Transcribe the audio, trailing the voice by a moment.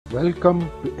Welcome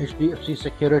to HDFC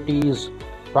Securities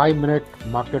 5-minute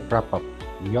market wrap-up,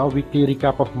 your weekly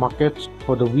recap of markets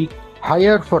for the week.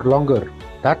 Higher for longer.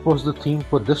 That was the theme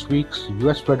for this week's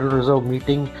US Federal Reserve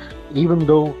meeting, even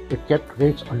though it kept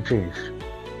rates unchanged.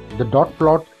 The dot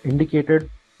plot indicated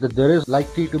that there is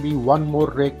likely to be one more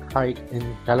rate hike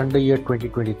in calendar year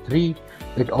 2023.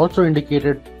 It also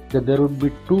indicated that there would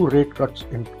be 2 rate cuts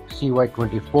in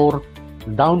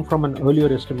CY24, down from an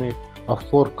earlier estimate of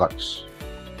 4 cuts.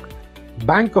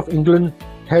 Bank of England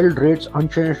held rates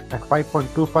unchanged at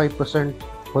 5.25%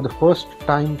 for the first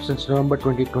time since November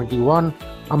 2021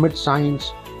 amid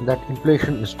signs that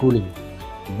inflation is cooling.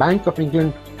 Bank of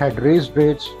England had raised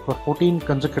rates for 14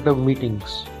 consecutive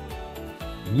meetings.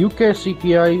 UK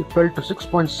CPI fell to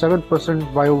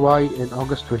 6.7% YOY in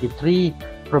August 23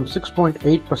 from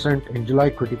 6.8% in July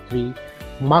 23,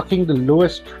 marking the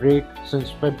lowest rate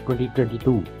since Feb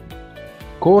 2022.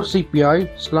 Core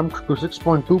CPI slumped to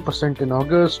 6.2% in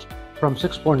August from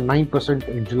 6.9%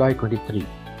 in July 23.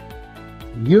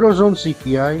 Eurozone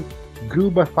CPI grew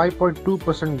by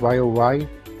 5.2% YOY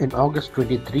in August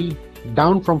 23,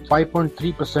 down from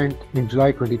 5.3% in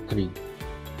July 23.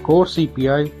 Core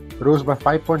CPI rose by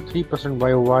 5.3%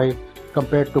 YOY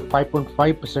compared to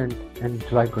 5.5% in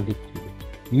July 23.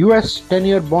 US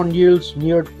 10-year bond yields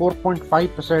neared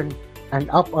 4.5% and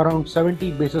up around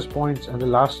 70 basis points in the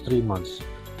last 3 months.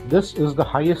 This is the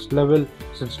highest level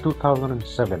since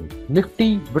 2007.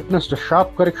 Nifty witnessed a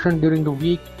sharp correction during the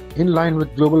week in line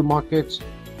with global markets.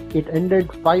 It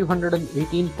ended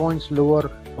 518 points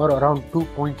lower, or around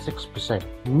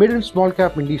 2.6%. Mid and small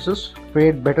cap indices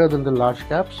fared better than the large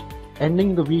caps,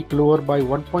 ending the week lower by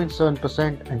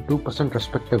 1.7% and 2%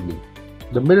 respectively.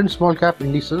 The mid and small cap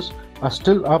indices are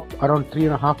still up around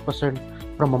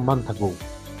 3.5% from a month ago.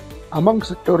 Among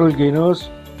sectoral gainers,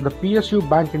 the PSU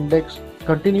Bank Index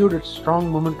continued its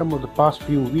strong momentum of the past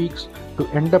few weeks to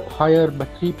end up higher by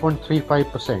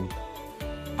 3.35%.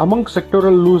 Among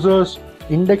sectoral losers,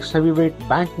 index heavyweight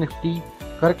Bank Nifty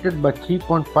corrected by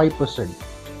 3.5%,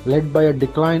 led by a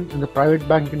decline in the private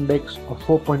bank index of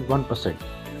 4.1%.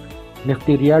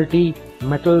 Nifty Realty,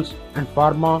 Metals and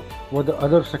Pharma were the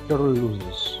other sectoral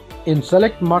losers. In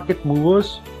select market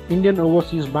movers, Indian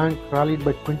Overseas Bank rallied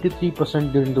by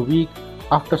 23% during the week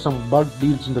after some bulk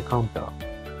deals in the counter.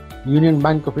 Union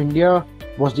Bank of India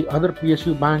was the other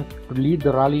PSU bank to lead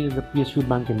the rally in the PSU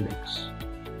Bank Index.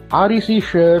 REC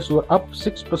shares were up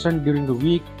 6% during the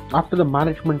week after the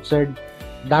management said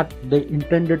that they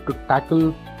intended to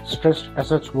tackle stressed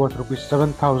assets worth Rs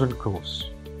 7,000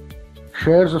 crores.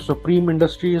 Shares of Supreme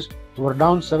Industries were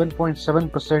down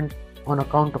 7.7% on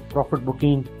account of profit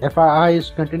booking.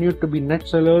 FIIs continued to be net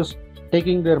sellers,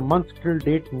 taking their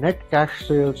month-till-date net cash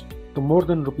sales to more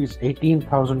than Rs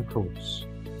 18,000 crores.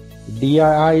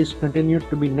 DIIs continued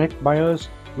to be net buyers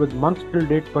with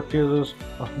month-till-date purchases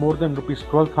of more than Rs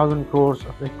 12,000 crores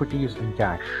of equities in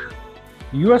cash.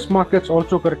 US markets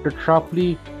also corrected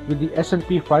sharply, with the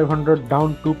S&P 500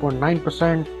 down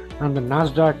 2.9% and the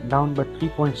Nasdaq down by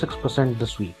 3.6%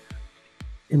 this week.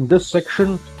 In this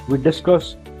section, we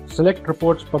discuss select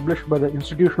reports published by the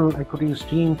institutional equities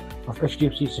team of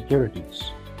HDFC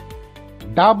Securities.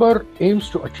 Dabur aims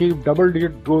to achieve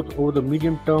double-digit growth over the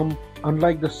medium term,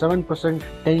 unlike the 7%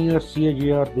 10-year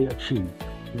CAGR they achieved.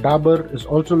 Dabur is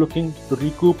also looking to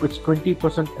recoup its 20%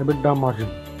 EBITDA margin.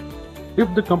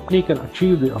 If the company can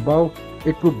achieve the above,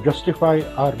 it would justify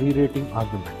our re-rating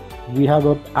argument. We have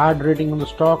an ad rating on the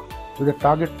stock with a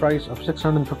target price of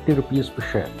 650 rupees per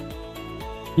share.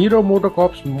 Hero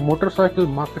MotoCorp's motorcycle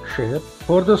market share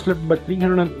further slipped by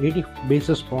 380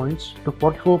 basis points to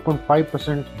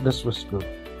 44.5% this fiscal.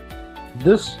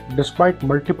 This despite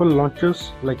multiple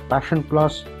launches like Passion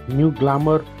Plus, New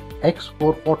Glamour,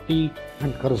 X440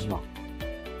 and Charisma.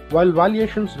 While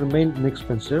valuations remain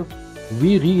inexpensive,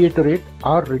 we reiterate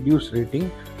our reduced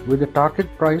rating with a target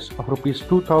price of Rs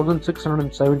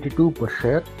 2,672 per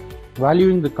share,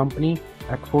 valuing the company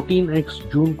at 14x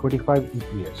June 25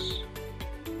 EPS.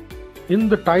 In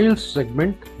the tiles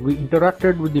segment, we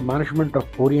interacted with the management of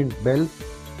Orient Bell.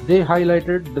 They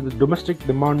highlighted that the domestic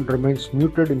demand remains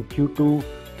muted in Q2,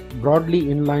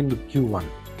 broadly in line with Q1.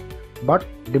 But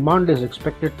demand is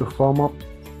expected to firm up.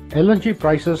 LNG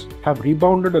prices have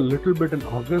rebounded a little bit in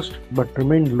August but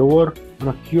remained lower on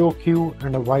a QOQ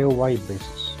and a YOY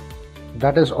basis.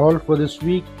 That is all for this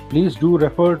week. Please do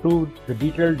refer to the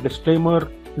detailed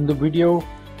disclaimer in the video.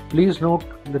 Please note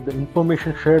that the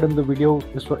information shared in the video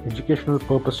is for educational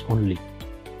purpose only.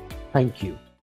 Thank you.